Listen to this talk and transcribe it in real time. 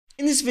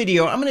In this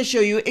video, I'm going to show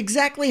you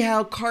exactly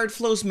how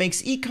CartFlows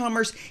makes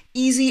e-commerce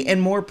easy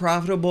and more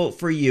profitable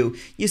for you.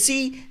 You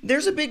see,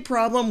 there's a big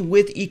problem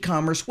with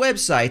e-commerce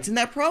websites, and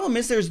that problem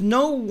is there's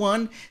no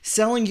one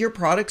selling your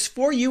products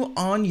for you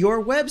on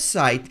your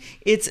website.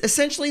 It's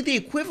essentially the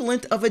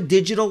equivalent of a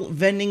digital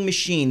vending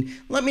machine.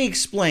 Let me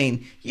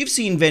explain. You've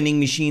seen vending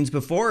machines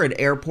before at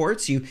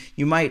airports. You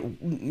might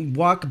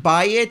walk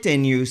by it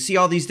and you see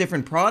all these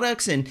different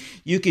products, and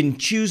you can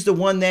choose the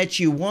one that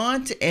you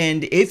want,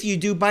 and if you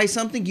do buy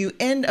something, you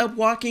end up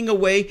walking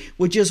away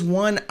with just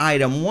one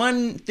item.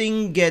 One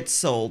thing gets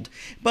sold.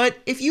 But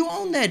if you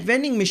own that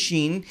vending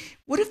machine,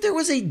 what if there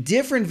was a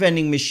different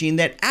vending machine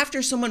that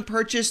after someone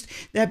purchased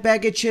that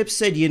bag of chips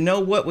said, you know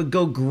what would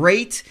go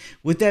great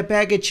with that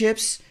bag of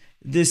chips?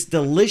 This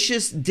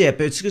delicious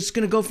dip. It's just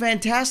going to go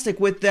fantastic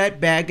with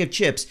that bag of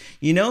chips.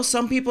 You know,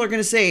 some people are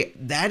going to say,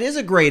 that is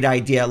a great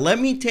idea. Let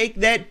me take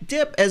that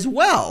dip as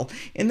well.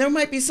 And there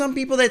might be some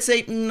people that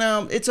say,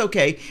 no, it's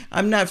okay.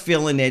 I'm not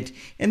feeling it.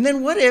 And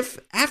then what if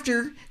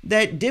after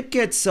that dip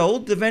gets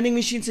sold, the vending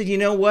machine said, you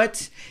know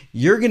what?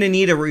 You're going to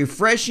need a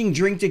refreshing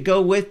drink to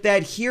go with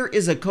that. Here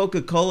is a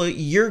Coca-Cola.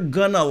 You're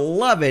going to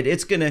love it.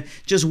 It's going to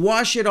just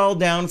wash it all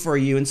down for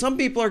you. And some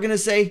people are going to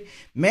say,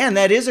 man,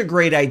 that is a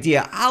great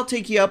idea. I'll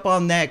take you up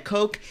on that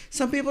Coke.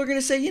 Some people are going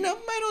to say, you know,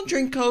 I don't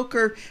drink Coke,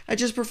 or I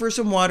just prefer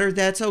some water.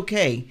 That's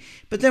okay.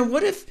 But then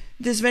what if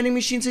this vending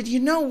machine said, you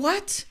know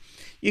what?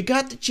 You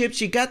got the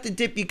chips, you got the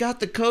dip, you got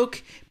the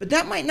Coke, but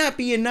that might not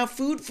be enough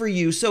food for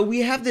you. So we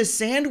have this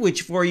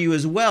sandwich for you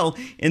as well.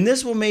 And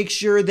this will make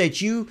sure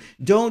that you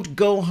don't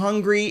go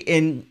hungry.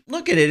 And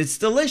look at it, it's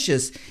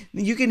delicious.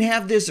 You can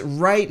have this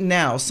right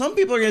now. Some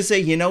people are going to say,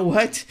 you know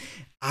what?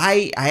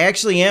 I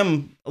actually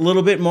am a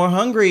little bit more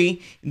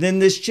hungry than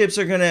this chips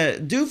are going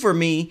to do for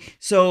me.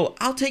 So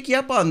I'll take you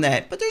up on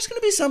that. But there's going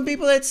to be some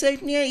people that say,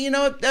 yeah, you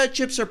know what?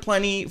 Chips are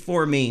plenty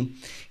for me.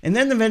 And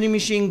then the vending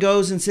machine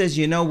goes and says,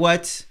 you know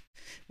what?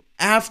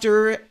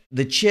 After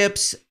the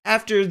chips,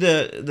 after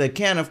the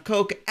can of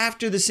Coke,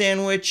 after the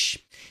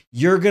sandwich,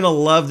 you're going to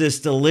love this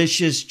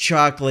delicious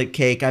chocolate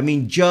cake. I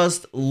mean,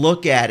 just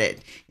look at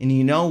it. And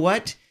you know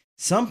what?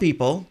 Some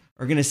people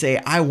are going to say,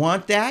 I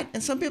want that.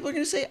 And some people are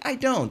going to say, I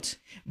don't.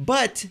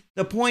 But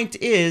the point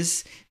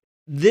is,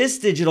 this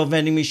digital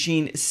vending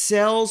machine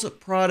sells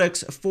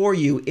products for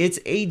you. It's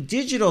a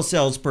digital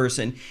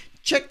salesperson.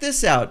 Check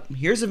this out.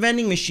 Here's a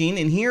vending machine,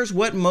 and here's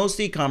what most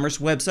e-commerce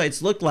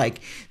websites look like.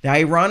 The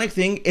ironic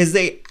thing is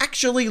they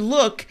actually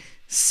look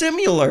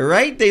similar,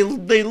 right? They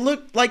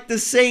look like the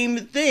same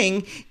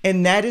thing,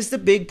 and that is the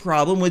big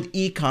problem with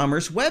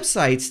e-commerce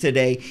websites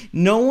today.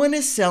 No one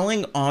is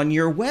selling on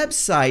your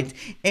website,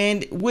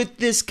 and with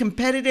this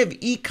competitive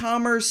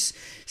e-commerce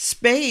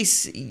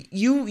space,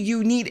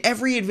 you need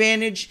every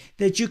advantage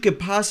that you could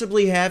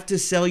possibly have to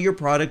sell your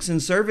products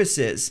and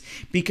services,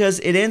 because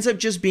it ends up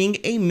just being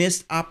a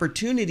missed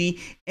opportunity.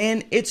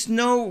 And it's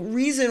no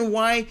reason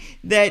why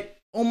that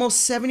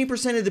almost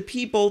 70% of the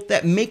people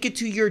that make it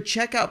to your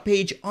checkout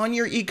page on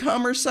your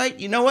e-commerce site,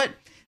 you know what?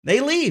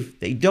 They leave.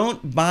 They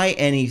don't buy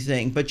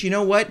anything. But you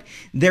know what?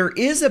 There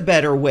is a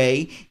better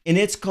way, and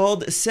it's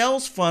called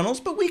sales funnels,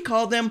 but we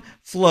call them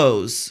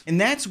flows.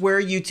 And that's where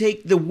you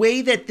take the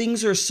way that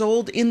things are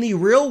sold in the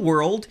real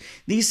world.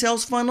 These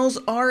sales funnels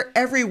are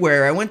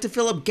everywhere. I went to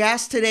fill up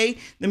gas today.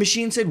 The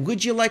machine said,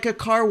 would you like a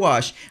car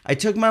wash? I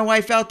took my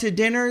wife out to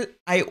dinner.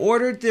 I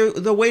ordered,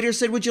 the waiter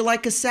said, would you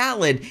like a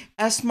salad?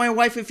 Asked my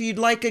wife if you'd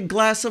like a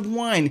glass of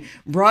wine.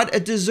 Brought a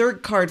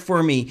dessert cart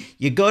for me.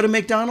 You go to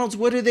McDonald's,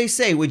 what do they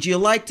say? Would you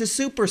like to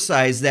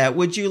supersize that?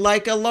 Would you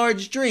like a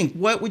large drink?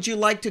 What would you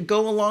like to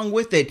go along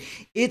with it?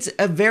 It's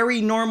a very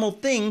normal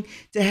thing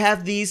to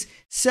have these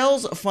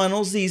sales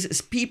funnels,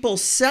 these people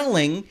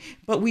selling,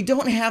 but we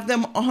don't have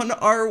them on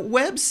our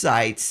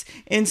websites.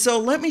 And so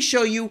let me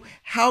show you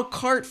how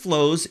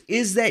CartFlows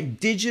is that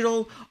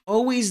digital,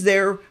 always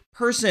there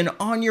person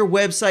on your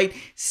website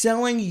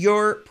selling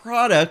your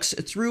products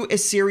through a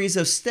series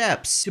of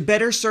steps to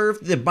better serve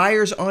the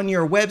buyers on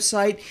your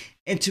website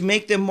and to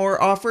make them more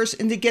offers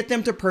and to get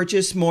them to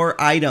purchase more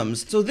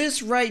items. So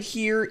this right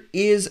here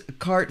is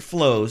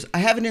CartFlows. I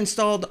have it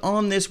installed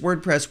on this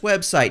WordPress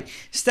website.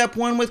 Step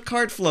 1 with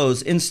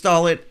CartFlows,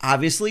 install it.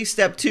 Obviously,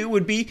 step 2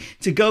 would be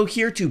to go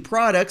here to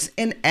products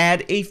and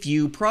add a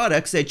few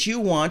products that you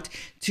want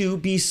to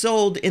be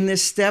sold in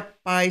this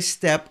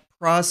step-by-step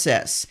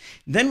process.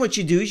 Then what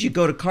you do is you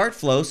go to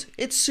CartFlows.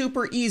 It's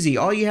super easy.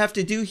 All you have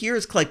to do here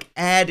is click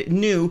Add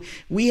New.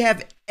 We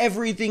have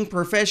everything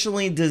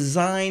professionally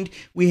designed.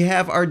 We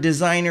have our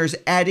designers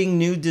adding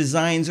new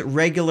designs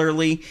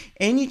regularly,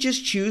 and you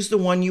just choose the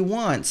one you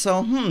want.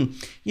 So,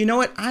 you know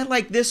what? I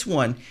like this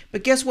one.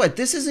 But guess what?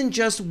 This isn't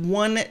just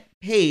one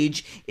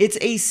page. It's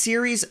a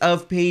series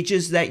of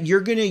pages that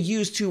you're going to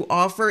use to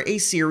offer a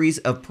series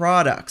of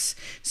products.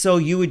 So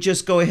you would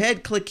just go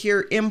ahead, click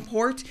here,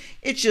 import.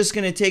 It's just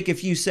going to take a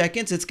few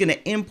seconds. It's going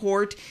to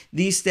import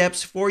these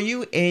steps for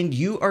you, and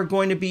you are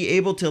going to be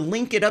able to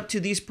link it up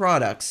to these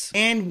products.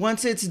 And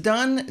once it's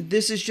done,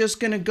 this is just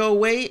going to go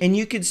away and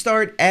you can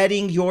start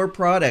adding your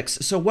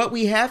products. So what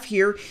we have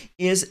here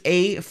is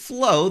a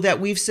flow that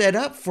we've set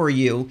up for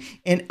you,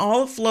 and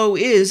all flow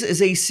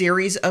is a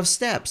series of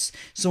steps.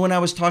 So when I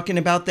was talking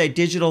about that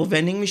digital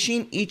vending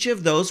machine, each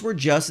of those were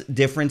just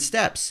different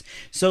steps.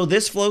 So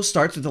this flow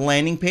starts with a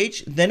landing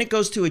page, then it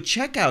goes to a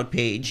checkout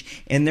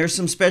page, and there's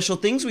some special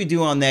things we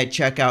do on that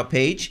checkout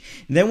page.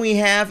 Then we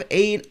have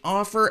an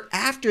offer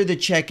after the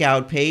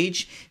checkout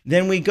page.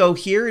 Then we go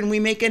here and we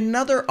make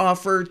another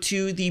offer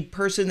to the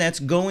person that's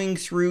going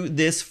through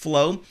this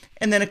flow,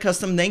 and then a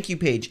custom thank you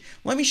page.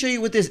 Let me show you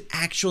what this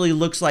actually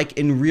looks like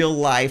in real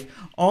life,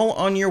 all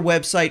on your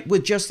website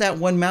with just that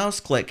one mouse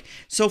click.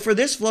 So for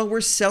this flow,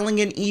 we're selling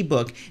an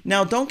ebook.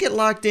 Now, don't get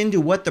locked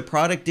into what the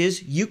product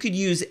is. You could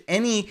use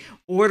any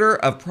order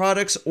of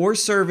products or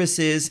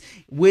services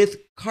with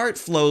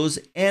CartFlows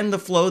and the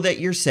flow that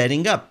you're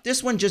setting up.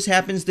 This one just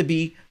happens to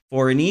be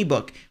for an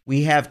ebook.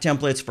 We have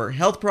templates for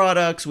health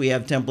products. We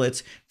have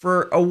templates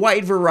for a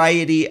wide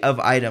variety of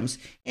items.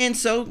 And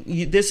so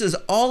this is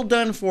all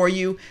done for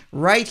you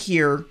right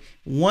here.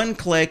 One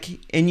click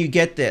and you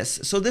get this.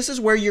 So this is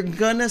where you're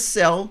gonna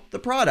sell the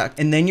product.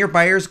 And then your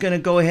buyer's gonna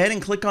go ahead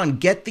and click on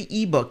get the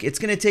ebook. It's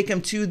gonna take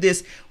them to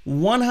this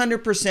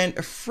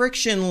 100%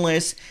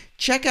 frictionless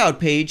checkout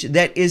page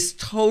that is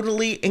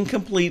totally and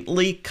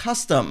completely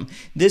custom.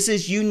 This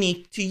is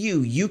unique to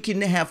you. You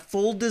can have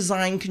full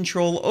design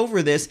control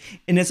over this,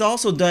 and it's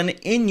also done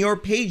in your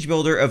page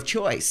builder of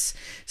choice.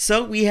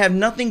 So we have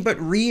nothing but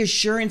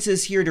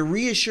reassurances here to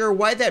reassure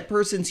why that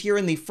person's here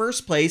in the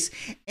first place,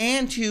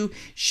 and to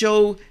show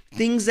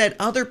things that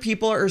other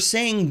people are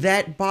saying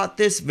that bought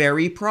this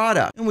very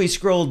product. And we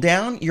scroll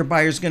down, your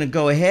buyer's gonna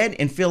go ahead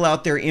and fill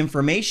out their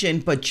information,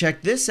 but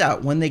check this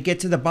out. When they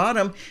get to the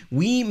bottom,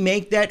 we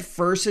make that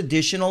first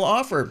additional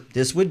offer.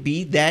 This would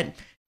be that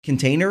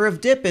container of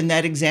dip in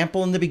that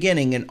example in the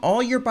beginning. And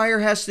all your buyer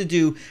has to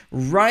do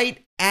right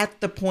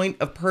at the point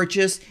of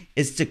purchase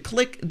is to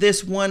click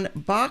this one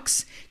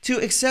box to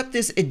accept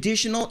this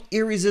additional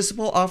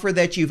irresistible offer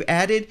that you've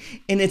added,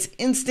 and it's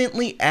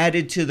instantly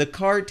added to the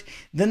cart.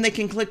 Then they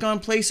can click on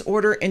place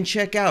order and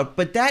check out.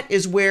 But that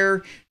is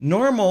where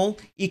normal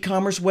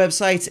e-commerce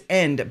websites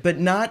end, but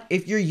not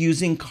if you're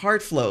using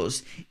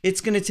CartFlows.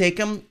 It's going to take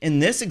them, in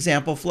this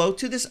example flow,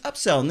 to this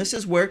upsell. And this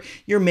is where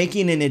you're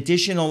making an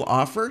additional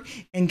offer.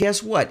 And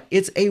guess what?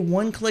 It's a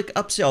one-click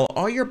upsell.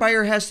 All your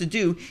buyer has to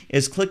do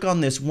is click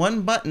on this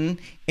one button,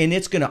 and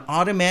it's going to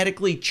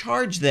automatically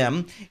charge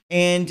them,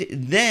 and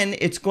then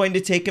it's going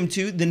to take them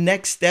to the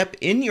next step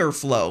in your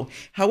flow.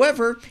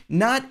 However,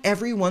 not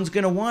everyone's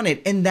going to want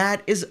it, and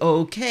that is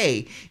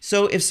okay.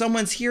 So if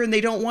someone's here and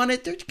they don't want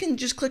it, they can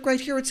just click right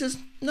here. It says,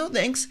 no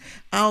thanks,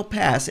 I'll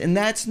pass. And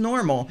that's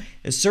normal.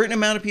 A certain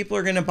amount of people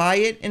are going to buy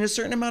it, and a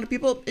certain amount of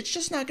people, it's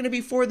just not going to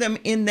be for them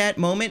in that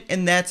moment,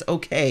 and that's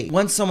okay.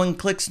 Once someone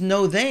clicks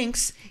no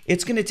thanks,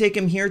 it's going to take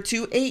them here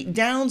to a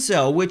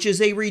downsell, which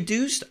is a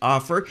reduced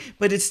offer,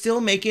 but it's still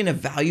making a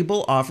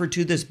valuable offer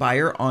to this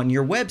buyer on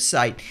your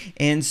website.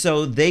 And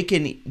so they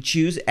can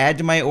choose add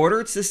to my order.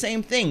 It's the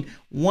same thing.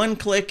 One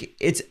click,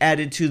 it's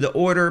added to the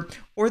order,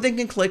 or they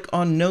can click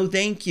on no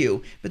thank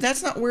you. But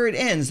that's not where it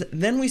ends.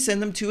 Then we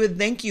send them to a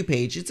thank you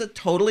page. It's a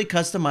totally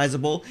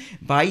customizable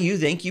by you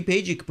thank you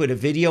page. You could put a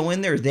video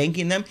in there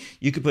thanking them.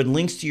 You could put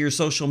links to your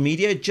social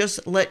media.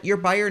 Just let your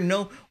buyer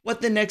know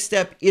what the next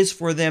step is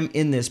for them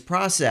in this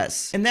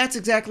process. And that's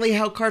exactly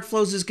how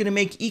CartFlows is going to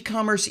make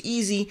e-commerce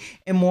easy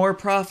and more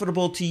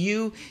profitable to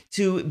you,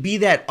 to be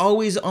that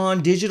always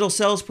on digital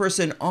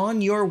salesperson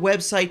on your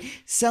website,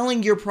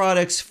 selling your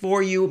products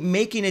for you,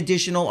 making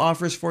additional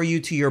offers for you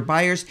to your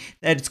buyers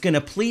that it's going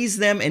to please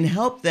them and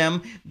help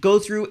them go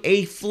through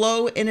a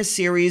flow in a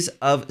series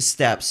of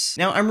steps.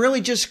 Now, I'm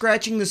really just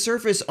scratching the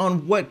surface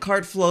on what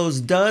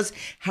CartFlows does,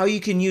 how you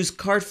can use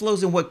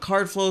CartFlows, and what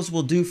CartFlows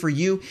will do for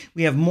you.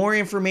 We have more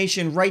information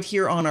right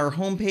here on our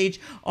homepage.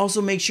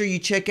 Also, make sure you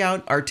check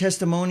out our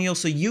testimonial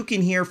so you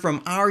can hear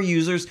from our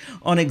users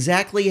on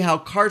exactly how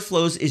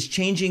CartFlows is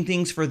changing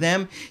things for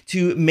them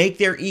to make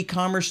their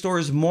e-commerce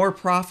stores more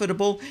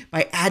profitable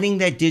by adding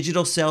that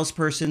digital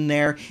salesperson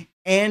there.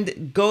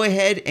 And go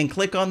ahead and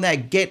click on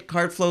that Get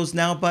CartFlows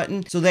Now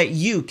button so that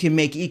you can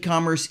make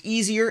e-commerce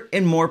easier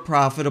and more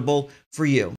profitable for you.